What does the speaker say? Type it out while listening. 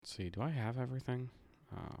Let's see. Do I have everything?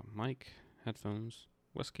 Mic, headphones,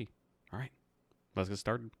 whiskey. All right. Let's get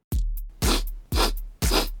started.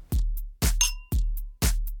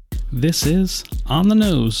 This is On the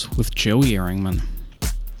Nose with Joey Ehrringman.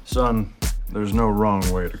 Son, there's no wrong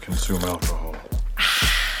way to consume alcohol.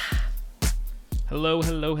 Hello,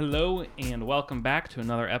 and welcome back to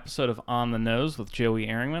another episode of On the Nose with Joey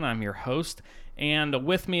Ehrringman. I'm your host, and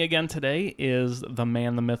with me again today is the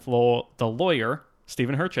man, the myth, the lawyer,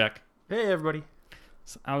 Stephen Herchek. Hey, everybody.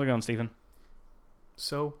 How's it going, Stephen?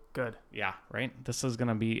 So good. Yeah, right? This is going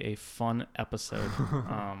to be a fun episode.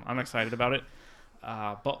 I'm excited about it.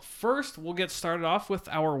 But first, we'll get started off with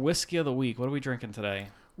our whiskey of the week. What are we drinking today?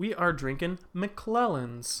 We are drinking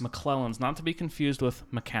McClellan's. McClellan's, not to be confused with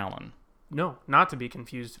Macallan. No, not to be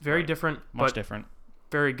confused. Very different, Much but different.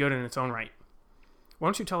 very good in its own right. Why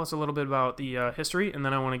don't you tell us a little bit about the history, and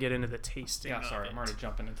then I want to get into the tasting. Yeah, sorry, of I'm it. already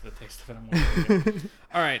jumping into the taste of it. I'm wondering.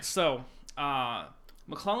 All right, so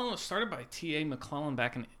McClellan was started by T.A. McClellan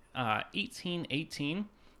back in 1818.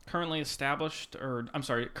 Currently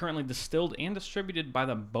distilled and distributed by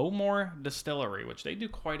the Bowmore Distillery, which they do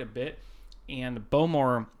quite a bit. And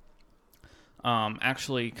Bowmore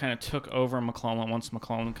actually kind of took over McClellan. Once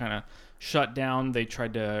McClellan kind of shut down, they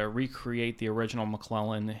tried to recreate the original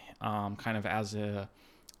McClellan kind of as a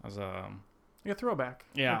Like a throwback.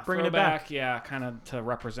 yeah, Like bringing throwback, it back. yeah, kind of to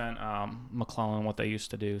represent McClellan, what they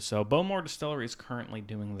used to do. So Bowmore Distillery is currently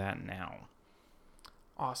doing that now.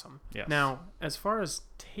 Awesome. Yes. Now, as far as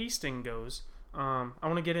tasting goes, I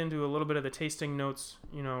want to get into a little bit of the tasting notes,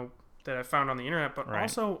 that I found on the internet, but Right.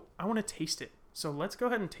 also I want to taste it. So let's go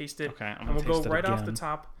ahead and taste it. Okay, I'm and gonna we'll go taste it right off the again.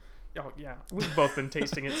 top. Oh, yeah. We've both been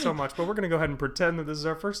tasting it so much, but we're going to go ahead and pretend that this is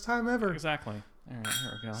our first time ever. Exactly. All right,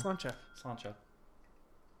 here we go. Slancha. Slancha.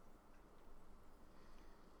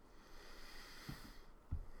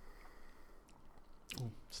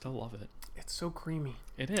 Ooh, still love it. It's so creamy.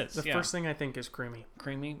 It is. The first thing I think is creamy.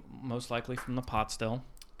 Creamy, most likely from the pot still.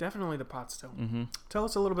 Definitely the pot still. Mm-hmm. Tell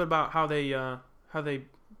us a little bit about how they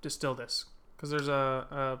distill this, because there's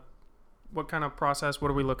a what kind of process? What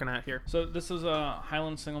are we looking at here? So this is a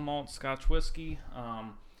Highland single malt Scotch whiskey.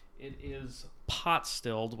 It is pot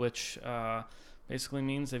stilled, which basically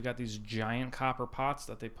means they've got these giant copper pots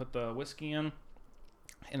that they put the whiskey in,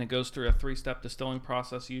 and it goes through a 3-step distilling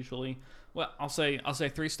process usually. Well, I'll say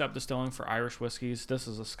 3-step distilling for Irish whiskeys. This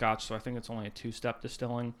is a Scotch, so I think it's only a 2-step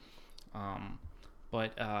distilling. So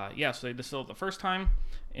they distill it the first time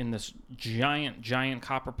in this giant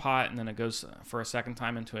copper pot, and then it goes for a second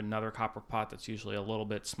time into another copper pot that's usually a little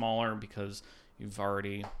bit smaller because you've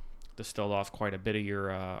already distilled off quite a bit of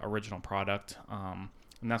your original product. And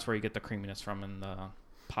that's where you get the creaminess from in the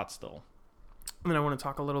pot still. And then I want to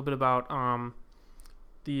talk a little bit about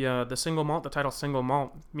the single malt. The title single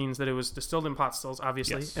malt means that it was distilled in pot stills,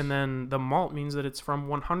 obviously. Yes. And then the malt means that it's from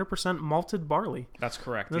 100% malted barley. That's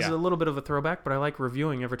correct. This is yeah, a little bit of a throwback, but I like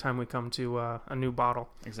reviewing every time we come to a new bottle.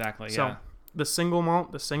 exactly. So Yeah. the single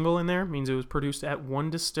malt, the single in there, means it was produced at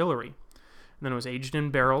one distillery. And then it was aged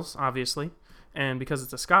in barrels, obviously. And because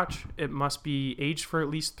it's a Scotch, it must be aged for at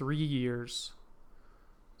least 3 years.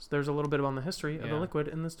 So there's a little bit on the history of the Yeah. liquid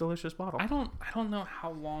in this delicious bottle. I don't know how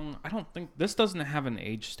long. I don't think this doesn't have an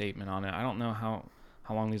age statement on it. I don't know how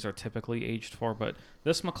long these are typically aged for, but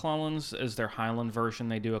this McClellan's is their Highland version.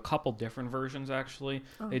 They do a couple different versions actually.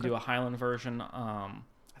 They do a Highland version. I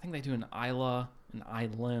think they do an Isla, an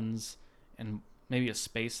Islands, and maybe a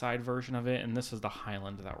Speyside version of it. And this is the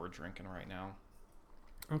Highland that we're drinking right now.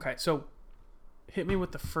 Okay, so hit me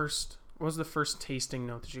with the first. What was the first tasting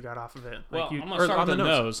note that you got off of it? Well, I'm gonna or start on with the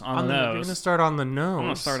nose. On the You're nose. gonna start on the nose. I'm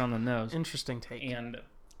gonna start on the nose. Interesting take. And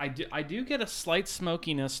I do get a slight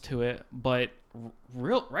smokiness to it, but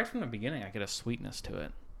right from the beginning, I get a sweetness to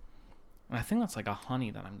it. And I think that's like a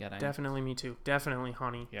honey that I'm getting. Definitely me too. Definitely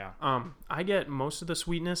honey. Yeah. I get most of the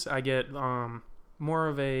sweetness. I get more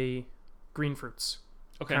of a green fruits.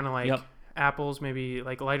 Okay. Kind of like Yep. apples, maybe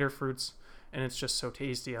like lighter fruits, and it's just so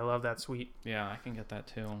tasty. I love that sweet. Yeah, I can get that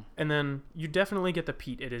too. And then you definitely get the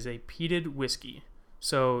peat. It is a peated whiskey,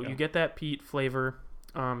 so Yeah. you get that peat flavor.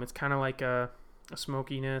 It's kind of like a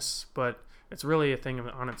smokiness, but it's really a thing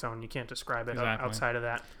on its own. You can't describe it Exactly. outside of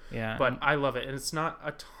that. Yeah. But I love it, and it's not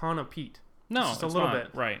a ton of peat. no, just a it's little not.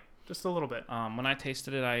 bit. Right. Just a little bit. When I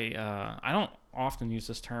tasted it, I don't often use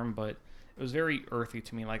this term, but it was very earthy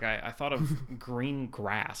to me. Like I thought of green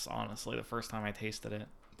grass, honestly, the first time I tasted it.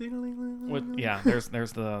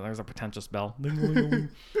 There's a pretentious bell.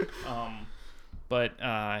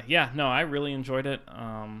 I really enjoyed it.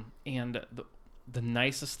 And the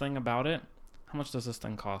nicest thing about it, how much does this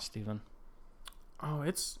thing cost, Steven? Oh,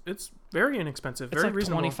 it's very inexpensive, It's very like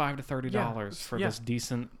reasonable. $25 to $30 for Yeah. this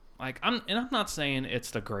decent Like I'm not saying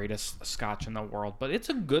it's the greatest scotch in the world, but it's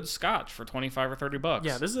a good scotch for $25 or $30.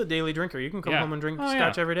 Yeah, this is a daily drinker. You can come Yeah. home and drink Oh,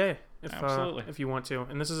 scotch yeah. every day Absolutely. if you want to.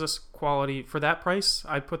 And this is quality for that price.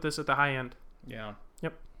 I'd put this at the high end. Yeah.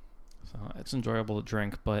 Yep. So it's enjoyable to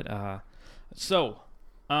drink, but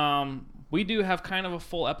we do have kind of a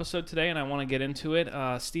full episode today, and I want to get into it.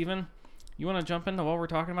 Steven, you want to jump into what we're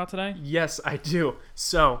talking about today? Yes, I do.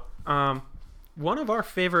 So, one of our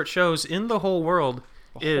favorite shows in the whole world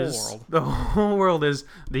is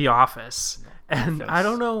The Office. And I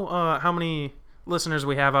don't know how many listeners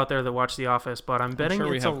we have out there that watch The Office, but I'm betting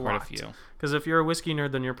sure it's we have a quite a lot. few. Because if you're a whiskey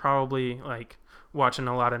nerd, then you're probably like watching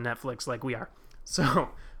a lot of Netflix like we are. So,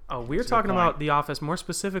 we're talking about The Office, more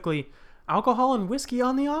specifically alcohol and whiskey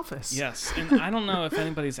on The Office. Yes, and I don't know if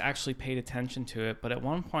anybody's actually paid attention to it, but at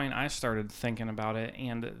one point I started thinking about it,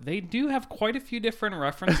 and they do have quite a few different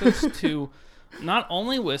references to not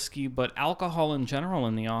only whiskey, but alcohol in general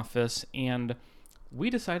in The Office, and we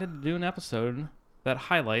decided to do an episode that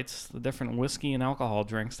highlights the different whiskey and alcohol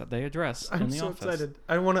drinks that they address in I'm The so Office. excited.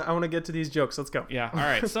 I want to get to these jokes. Let's go. Yeah, all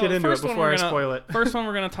right. Let's So get into it first one before we're I gonna- spoil it. First one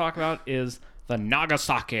we're going to talk about is the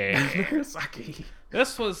Nagasaki. Nagasaki.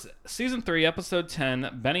 This was season 3, episode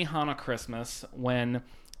 10, Benihana Christmas, when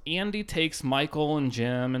Andy takes Michael and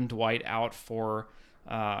Jim and Dwight out for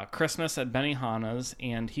Christmas at Benihana's,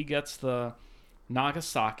 and he gets the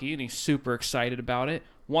Nagasaki, and he's super excited about it.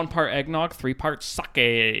 1 part eggnog, 3 parts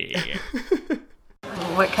sake.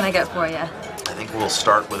 What can I get for you? I think we'll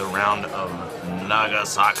start with a round of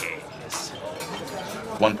Nagasaki.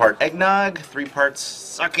 1 part eggnog, 3 parts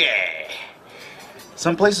sake.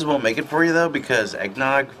 Some places won't make it for you, though, because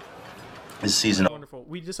eggnog is seasonal. Wonderful.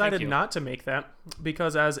 We decided you. not to make that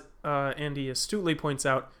because, as Andy astutely points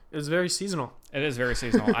out, it's very seasonal. It is very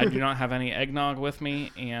seasonal. I do not have any eggnog with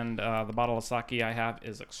me, and the bottle of sake I have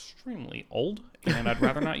is extremely old, and I'd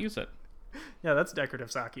rather not use it. Yeah, that's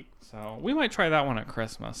decorative sake. So we might try that one at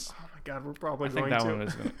Christmas. Oh my god, we're probably I think going that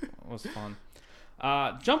to. one was fun.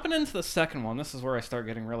 Jumping into the second one, this is where I start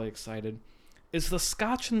getting really excited, is the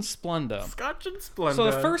Scotch and Splenda. Scotch and Splenda. So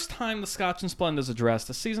the first time the Scotch and Splenda is addressed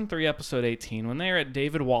is season 3, episode 18, when they are at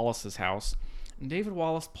David Wallace's house, and David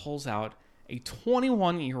Wallace pulls out a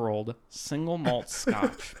 21-year-old single malt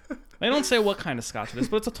Scotch. They don't say what kind of Scotch it is,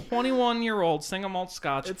 but it's a 21-year-old single malt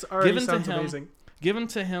Scotch It already given sounds to him, amazing. given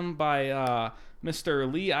to him by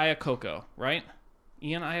Mr. Lee Iacocca, right?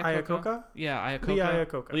 Ian Iacocca? Iacocca? Yeah, Iacocca. Lee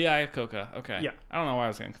Iacocca. Lee Iacocca. Okay. Yeah. I don't know why I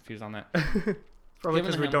was getting confused on that. Probably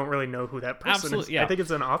given because to we him- don't really know who that person is. Absolutely, yeah. I think it's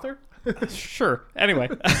an author. Sure. Anyway,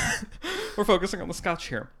 we're focusing on the Scotch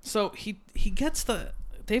here. So he gets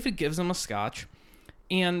David gives him a Scotch,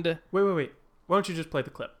 and Wait. Why don't you just play the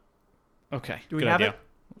clip? okay, Do we good have idea. it?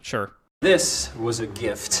 Sure. This was a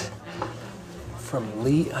gift from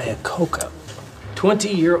Lee Iacocca,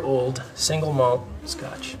 20-year-old single malt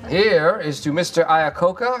scotch. Here is to Mr.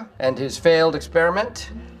 Iacocca and his failed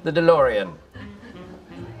experiment, the DeLorean.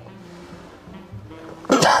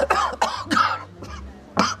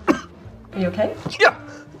 Are you okay? Yeah.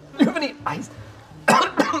 Do you have any ice?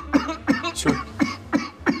 Sure.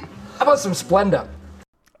 How about some Splenda?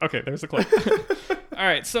 Okay, there's the clip. All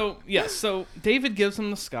right, so David gives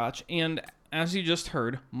him the Scotch, and as you just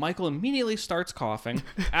heard, Michael immediately starts coughing,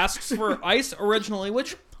 asks for ice originally,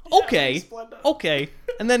 which okay,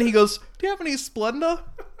 and then he goes, "Do you have any Splenda?"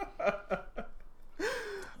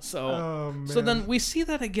 So then we see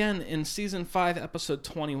that again in season 5, episode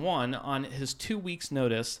 21, on his 2 weeks'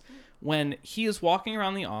 notice, when he is walking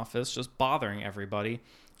around the office just bothering everybody.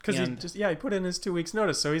 Because he put in his 2 weeks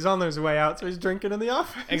notice, so he's on his way out, so he's drinking in the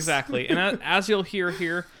office. Exactly. And as you'll hear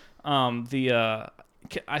here,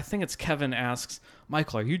 I think it's Kevin asks,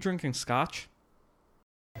 Michael, are you drinking Scotch?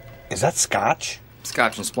 Is that Scotch?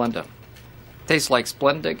 Scotch and Splenda. Tastes like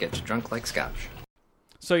Splenda, gets you drunk like Scotch.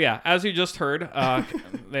 So yeah, as you just heard,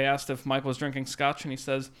 they asked if Michael was drinking Scotch, and he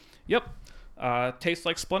says, yep, tastes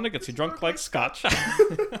like Splenda, gets you drunk like Scotch.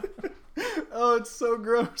 Oh, it's so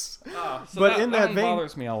gross. So But in that one vein-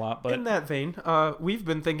 bothers me a lot. But In that vein, we've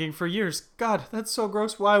been thinking for years, God, that's so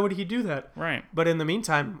gross. Why would he do that? right, But in the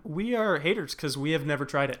meantime, we are haters because we have never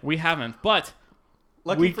tried it. we haven't, but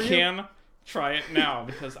Lucky we for you. can try it now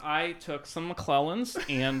because I took some McClellan's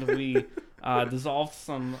and we dissolved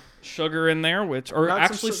some sugar in there, Not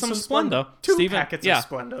some Splenda. Two Steven- packets yeah, of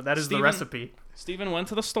Splenda. That is the Steven- recipe. Stephen went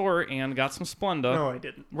to the store and got some Splenda. No, I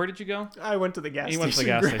didn't. Where did you go? I went to the gas He station. went to the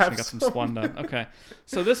gas station and got some grabbed Splenda. Okay,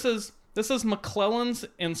 so this is McClellan's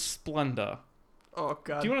and Splenda. Oh,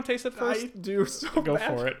 God. Do you want to taste it first? I do so Go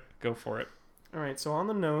bad. for it. Go for it. All right, so on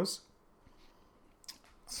the nose,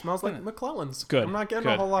 smells like McClellan's. Good. I'm not getting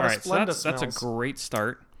good. a whole lot All of right, Splenda so that's a smells. great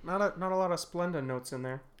start. Not a lot of Splenda notes in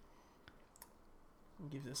there.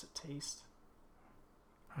 Give this a taste.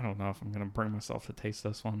 I don't know if I'm gonna bring myself to taste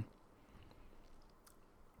this one.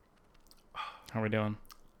 How are we doing?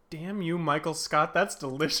 Damn you, Michael Scott. That's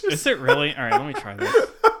delicious. Is it really? All right, let me try this.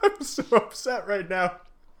 I'm so upset right now.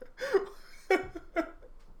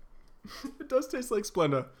 It does taste like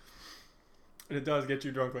Splenda. And it does get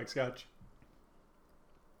you drunk like scotch.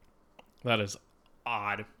 That is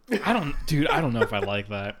odd. I don't know if I like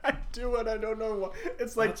that. I do, and I don't know why.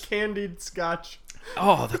 It's like candied scotch.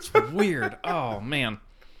 Oh, that's weird. Oh man,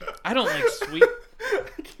 I don't like sweet.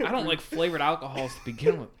 I don't like flavored alcohols to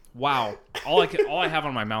begin with. Wow, all I have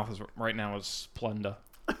on my mouth right now is Splenda.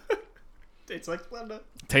 Tastes like Splenda.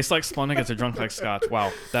 Tastes like Splenda, gets you drunk like scotch.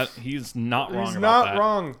 Wow, he's not wrong. He's about not that.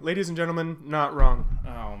 wrong, ladies and gentlemen. Not wrong.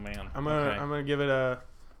 Oh man, I'm gonna give it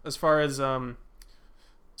as far as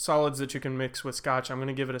solids that you can mix with scotch, I'm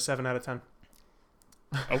gonna give it a 7 out of 10.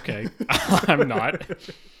 Okay, I'm not.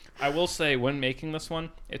 I will say, when making this one,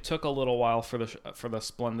 it took a little while for the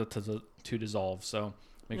Splenda to dissolve. So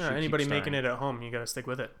make sure you anybody keep making stirring. it at home, you gotta stick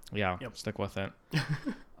with it. Yeah, stick with it.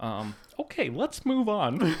 Okay, let's move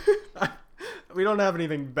on. We don't have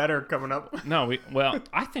anything better coming up. No,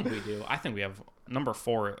 I think we do. I think we have number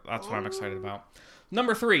 4. That's what I'm excited about.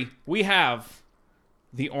 Number 3, we have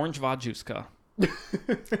the Orange Vodjuska.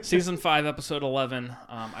 Season 5, episode 11.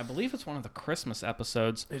 I believe it's one of the Christmas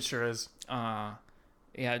episodes. It sure is.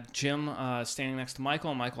 Yeah, Jim standing next to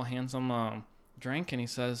Michael. Michael hands him a drink, and he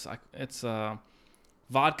says, it's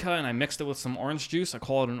vodka, and I mixed it with some orange juice. I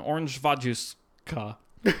call it an Orange Vodjuska.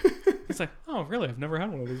 It's like, oh, really? I've never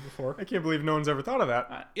had one of these before. I can't believe no one's ever thought of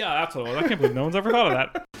that. Yeah, that's what it was. I can't believe no one's ever thought of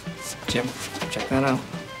that. Jim, check that out.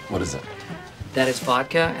 What is it? That is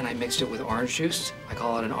vodka, and I mixed it with orange juice. I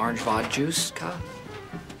call it an orange vodjuska.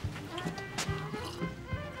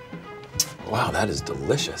 Wow, that is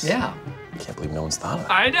delicious. Yeah. I can't believe no one's thought of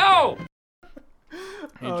that. I know!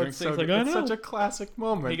 He Oh, drinks it's so things like, good. I It's know. such a classic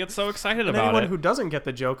moment. He gets so excited And about anyone it. who doesn't get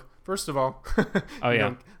the joke, first of all, Oh, you yeah.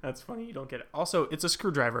 don't- that's funny. You don't get it. Also, it's a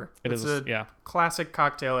screwdriver. It It's is, a yeah. classic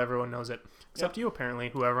cocktail. Everyone knows it, except you apparently.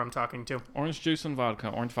 Whoever I'm talking to. Orange juice and vodka,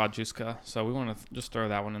 Orange Vodjuska. So we want to just throw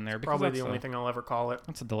that one in there. Because Probably that's the only thing I'll ever call it.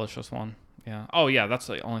 That's a delicious one. Yeah. Oh, yeah, that's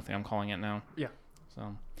the only thing I'm calling it now. Yeah. So,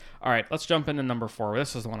 all right, let's jump into number 4.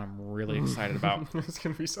 This is the one I'm really excited about. It's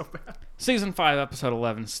gonna be so bad. Season 5, episode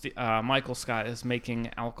 11. Michael Scott is making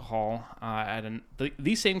alcohol at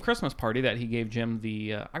the same Christmas party that he gave Jim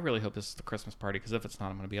the. I really hope this is the Christmas party, because if it's not,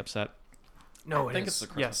 I'm going to be upset. No, I think it's the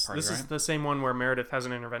Christmas party, this right? is the same one where Meredith has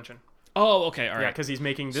an intervention. Oh, okay, all right. Yeah, because he's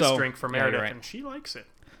making this drink for yeah, Meredith, you're right. and she likes it.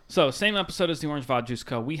 So, same episode as the Orange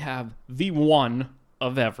Vodjuska. We have the one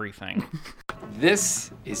of everything.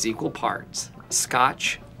 This is equal parts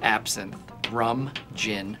scotch, absinthe, rum,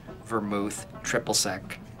 gin, vermouth, triple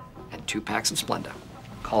sec, and 2 packs of Splenda.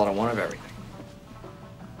 Call it a one of everything.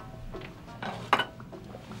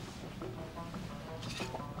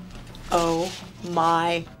 Oh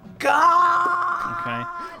my God! Okay.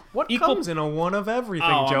 What Equal- comes in a one of everything,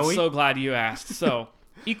 Oh, Joey? I'm so glad you asked. So,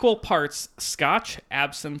 equal parts scotch,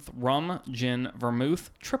 absinthe, rum, gin,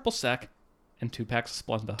 vermouth, triple sec, and 2 packs of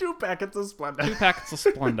Splenda. 2 packets of Splenda. 2 packets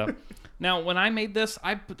of Splenda. Now, when I made this,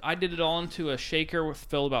 I did it all into a shaker with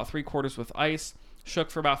filled about 3/4 with ice,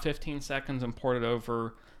 shook for about 15 seconds, and poured it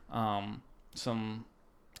over some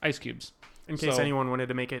ice cubes. In case So- anyone wanted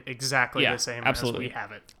to make it exactly Yeah, the same absolutely. as we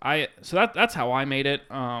have it. So that's how I made it.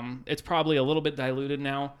 It's probably a little bit diluted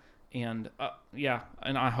now, and yeah,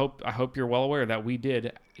 and I hope you're well aware that we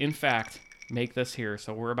did in fact make this here.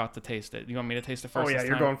 So we're about to taste it. You want me to taste it first? Oh yeah, this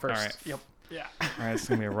you're time? going first. All right. Yep. Yeah. All right, it's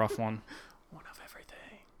gonna be a rough one. One of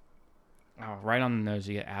everything. Oh, right on the nose,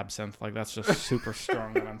 you get absinthe. Like that's just super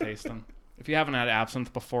strong that I'm tasting. If you haven't had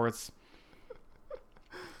absinthe before, it's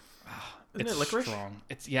Isn't it's it licorice? strong.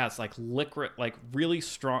 It's like licorice, like really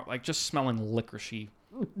strong, like just smelling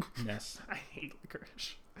licoricey-ness. I hate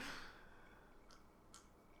licorice.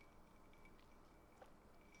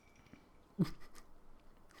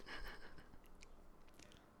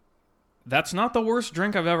 That's not the worst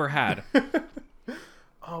drink I've ever had.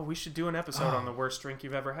 Oh, we should do an episode on the worst drink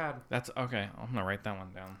you've ever had. That's okay. I'm gonna write that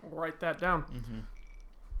one down. We'll write that down.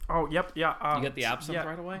 Oh, yep, yeah. You get the absinthe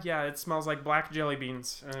right away? Yeah, it smells like black jelly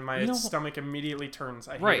beans, and my You know- stomach immediately turns.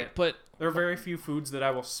 I hate Right, it. but There are very few foods that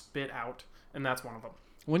I will spit out, and that's one of them.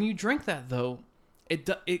 when you drink that though,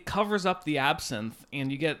 it covers up the absinthe,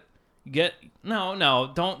 and you get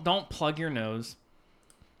don't plug your nose.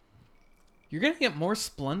 You're gonna get more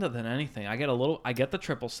Splenda than anything. I get the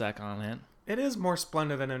triple sec on it. It is more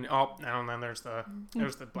Splenda than an... Oh, no, and then there's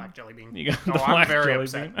the black jelly bean. You got Oh, the I'm black very jelly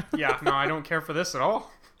upset. bean. Yeah, no, I don't care for this at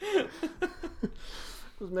all.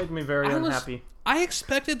 was making me very unhappy. I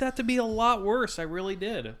expected that to be a lot worse. I really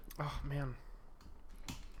did. Oh man.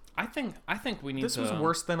 I think we need This to... was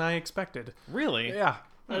worse than I expected. Really? Yeah.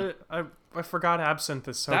 I forgot absinthe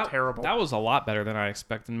is so terrible. That was a lot better than I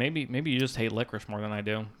expected. Maybe you just hate licorice more than I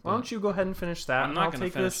do. Why don't you go ahead and finish that? I'm not I'll going to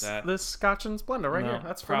take finish that. this Scotch and Splenda right No, here.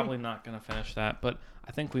 That's probably not going to finish that. But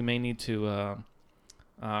I think we may need to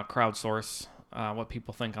crowdsource what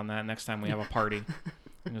people think on that next time we have a party.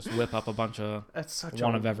 And just whip up a bunch of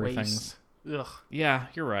one of everythings. Ugh. Yeah,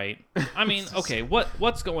 you're right. I mean, okay,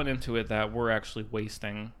 what's going into it that we're actually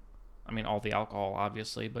wasting? I mean, all the alcohol,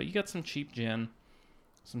 obviously, but you get some cheap gin,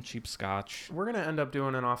 some cheap scotch. We're gonna end up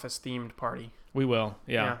doing an office-themed party. We will,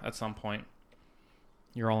 yeah, at some point.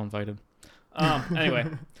 You're all invited. Anyway,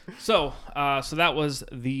 so that was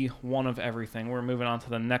the one of everything. We're moving on to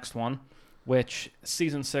the next one, which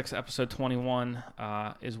season 6, episode 21,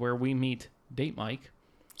 is where we meet Date Mike.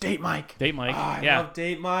 Date Mike. Date Mike. Oh, I yeah. love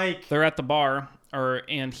Date Mike. They're at the bar,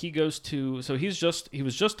 and he goes to. So he was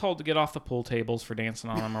just told to get off the pool tables for dancing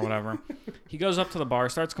on them or whatever. He goes up to the bar,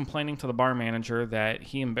 starts complaining to the bar manager that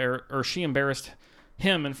she embarrassed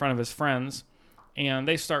him in front of his friends, and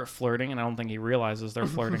they start flirting. And I don't think he realizes they're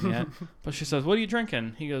flirting yet. But she says, "What are you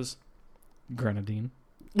drinking?" He goes, "Grenadine,"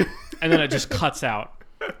 and then it just cuts out.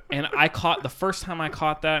 And the first time I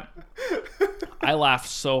caught that, I laughed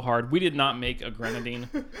so hard. We did not make a grenadine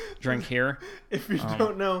drink here. If you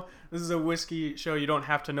don't know, this is a whiskey show. You don't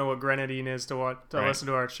have to know what grenadine is to listen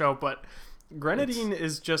to our show. But grenadine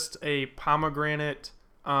is just a pomegranate.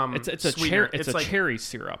 It's a cherry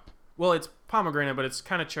syrup. Well, it's pomegranate, but it's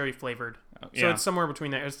kind of cherry flavored. So it's somewhere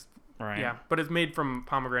between there. Right. Yeah, but it's made from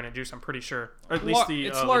pomegranate juice, I'm pretty sure. Or at least the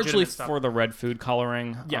it's largely stuff. for the red food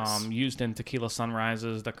coloring. Yes. Used in tequila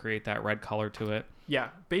sunrises to create that red color to it. Yeah,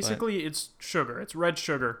 basically it's sugar. It's red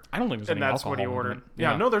sugar. I don't think there's any alcohol. And that's what he ordered. In it.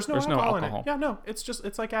 Yeah, no, there's no alcohol in it. alcohol. Yeah, no,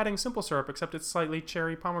 it's like adding simple syrup, except it's slightly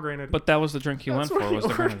cherry pomegranate. But that was the drink you went for, was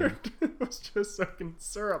the grenadine. It was just fucking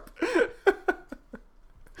syrup.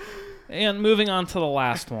 And moving on to the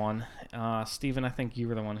last one. Steven, I think you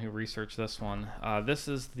were the one who researched this one. This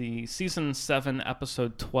is the season 7,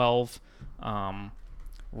 episode 12.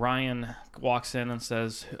 Ryan walks in and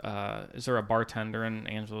says, is there a bartender? And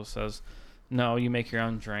Angela says, no, you make your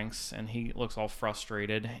own drinks. And he looks all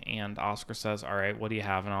frustrated. And Oscar says, all right, what do you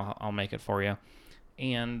have? And I'll make it for you.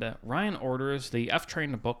 And Ryan orders the F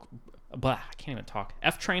Train to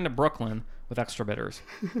Brooklyn with extra bitters.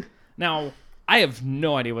 Now, I have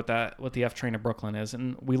no idea what the F Train to Brooklyn is,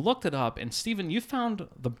 and we looked it up. And Steven, you found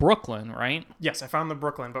the Brooklyn, right? Yes, I found the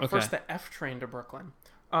Brooklyn, but first the F Train to Brooklyn.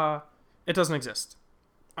 It doesn't exist.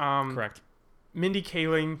 Correct. Mindy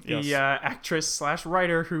Kaling, the actress /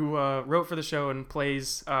 writer who wrote for the show and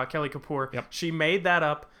plays Kelly Kapoor, she made that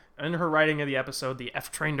up in her writing of the episode, the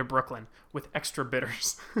F Train to Brooklyn with extra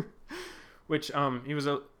bitters, which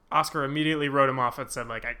Oscar immediately wrote him off and said,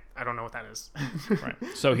 like, I don't know what that is. Right.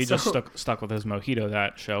 So he just stuck with his mojito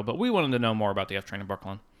that show. But we wanted to know more about the F Train to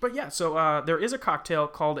Brooklyn. But yeah, so there is a cocktail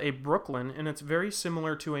called a Brooklyn, and it's very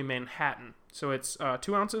similar to a Manhattan. So it's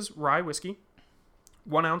 2 ounces rye whiskey,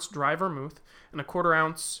 1 ounce dry vermouth, and a 1/4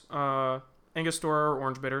 ounce Angostura or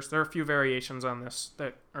orange bitters. There are a few variations on this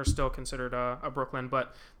that are still considered a Brooklyn,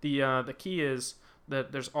 but the key is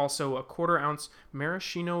that there's also a 1/4 ounce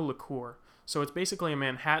maraschino liqueur. So it's basically a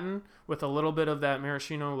Manhattan with a little bit of that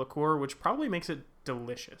maraschino liqueur, which probably makes it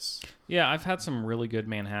delicious. Yeah, I've had some really good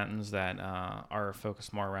Manhattans that are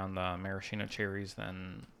focused more around the maraschino cherries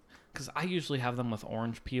than... Because I usually have them with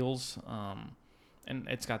orange peels, and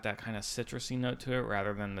it's got that kind of citrusy note to it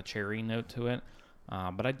rather than the cherry note to it.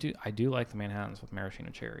 But I do like the Manhattans with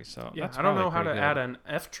maraschino cherries. So yeah, that's I don't know how good. to add an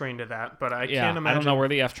F train to that, but I can't imagine. I don't know where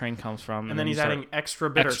the F train comes from. And then he's adding extra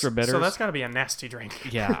bitters. So that's got to be a nasty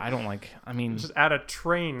drink. Yeah, I don't like. I mean, just add a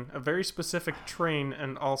very specific train,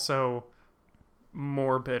 and also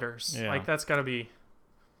more bitters. Yeah. Like that's got to be.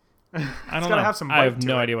 I don't know. Have some. I have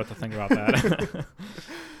no idea what to think about that.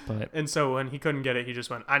 And so when he couldn't get it, he just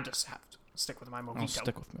went, I just have to stick with my mojito. I'll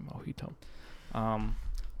stick with my mojito.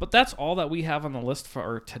 But that's all that we have on the list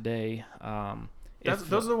for today.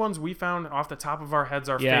 Those are the ones we found off the top of our heads,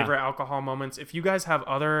 our favorite alcohol moments. If you guys have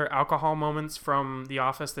other alcohol moments from The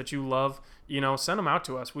Office that you love, send them out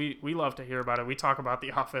to us. We love to hear about it. We talk about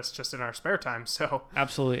The Office just in our spare time. So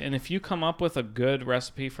absolutely. And if you come up with a good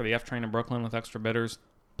recipe for the F Train to Brooklyn with extra bitters,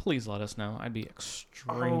 please let us know. I'd be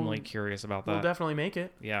extremely curious about that. We'll definitely make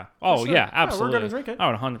it. Yeah. Oh, sure. Yeah, absolutely. Yeah, we're going to drink it. I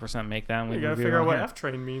would 100% make that. You got to figure out what F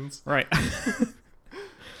Train means. Right.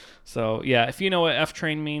 So, yeah, if you know what F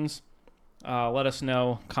Train means, let us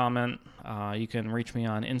know. Comment. You can reach me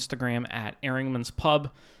on Instagram at Erringman's Pub.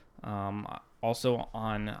 Also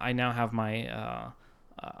I now have my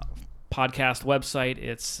podcast website.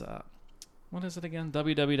 It's what is it again?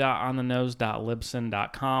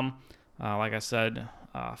 www.onthenose.libsyn.com. Like I said,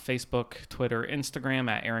 Facebook, Twitter, Instagram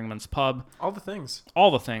at Erringman's Pub. All the things.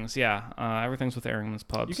 All the things, yeah. Everything's with Erringman's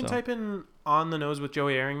Pub. You can type in On the Nose with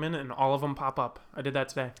Joey Erringman, and all of them pop up. I did that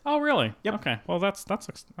today. Oh, really? Yep. Okay. Well, that's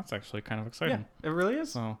actually kind of exciting. Yeah, it really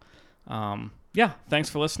is. So, yeah. Thanks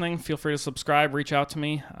for listening. Feel free to subscribe. Reach out to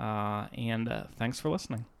me. And thanks for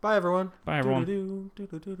listening. Bye, everyone. Bye, everyone.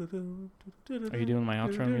 Are you doing my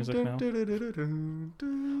outro music now?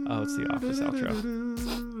 Oh, it's the Office outro.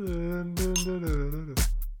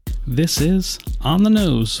 This is On the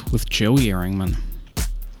Nose with Joey Erringman.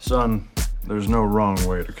 Son, there's no wrong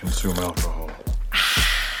way to consume alcohol.